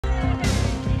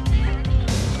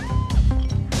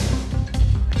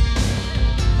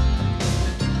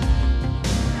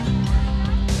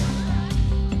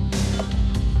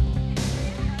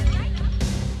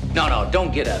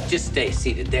don't get up. Just stay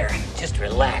seated there. Just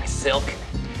relax, Silk.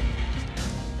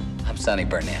 I'm Sonny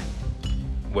Burnett.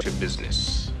 What's your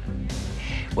business?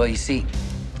 Well, you see,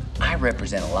 I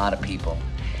represent a lot of people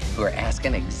who are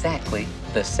asking exactly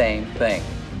the same thing.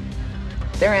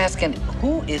 They're asking,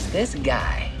 who is this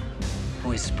guy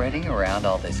who is spreading around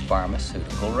all this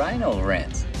pharmaceutical rhino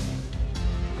rinse?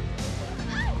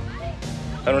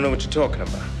 I don't know what you're talking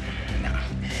about. No.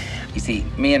 You see,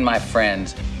 me and my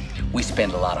friends, we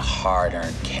spend a lot of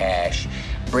hard-earned cash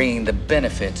bringing the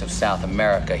benefits of South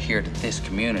America here to this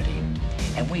community,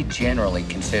 and we generally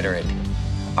consider it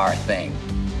our thing.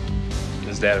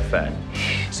 Is that a fact?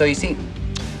 So you see,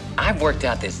 I've worked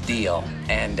out this deal,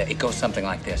 and it goes something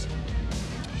like this.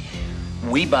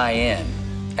 We buy in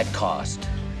at cost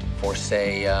for,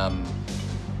 say,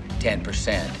 10%,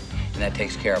 and that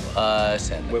takes care of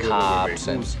us and the cops.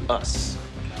 Wait. Who's us?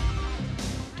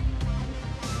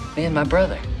 Me and my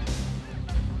brother.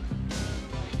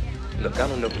 Look, I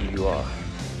don't know who you are.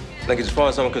 Like, as far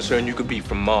as I'm concerned, you could be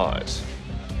from Mars.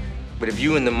 But if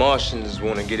you and the Martians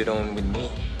want to get it on with me,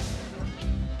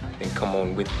 then come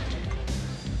on with me.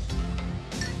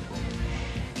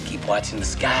 Keep watching the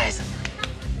skies.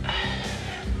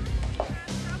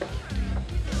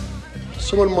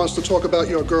 Someone wants to talk about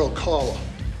your girl, Carla.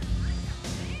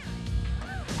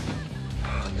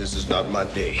 This is not my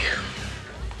day.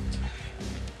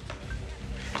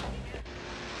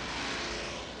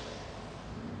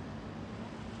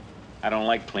 I don't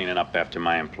like cleaning up after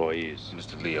my employees.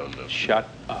 Mr. Leo, look. Shut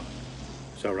up.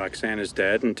 So Roxanne is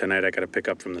dead, and tonight I gotta pick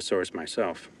up from the source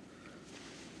myself.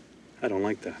 I don't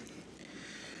like that.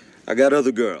 I got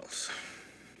other girls.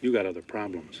 You got other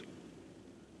problems.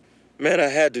 Man, I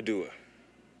had to do her.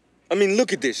 I mean,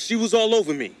 look at this. She was all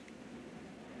over me.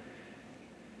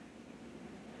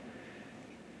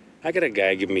 I got a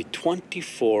guy give me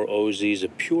 24 OZs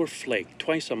of pure flake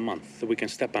twice a month that we can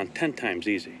step on 10 times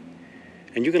easy.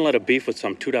 And you can let a beef with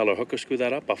some $2 hooker screw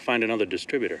that up, I'll find another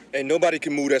distributor. Ain't nobody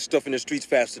can move that stuff in the streets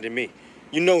faster than me.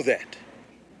 You know that.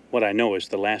 What I know is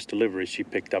the last delivery she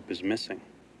picked up is missing.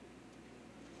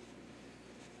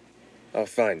 I'll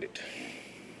find it.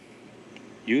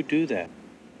 You do that.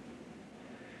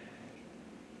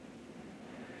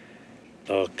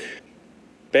 Look,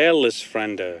 bail this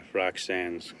friend of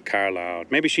Roxanne's, Carla,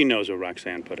 out. Maybe she knows where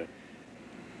Roxanne put it.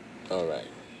 All right.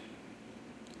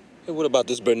 Hey, what about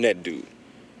this Burnett dude?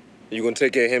 You gonna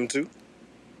take care of him too?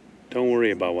 Don't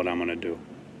worry about what I'm gonna do.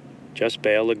 Just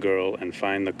bail the girl and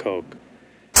find the coke.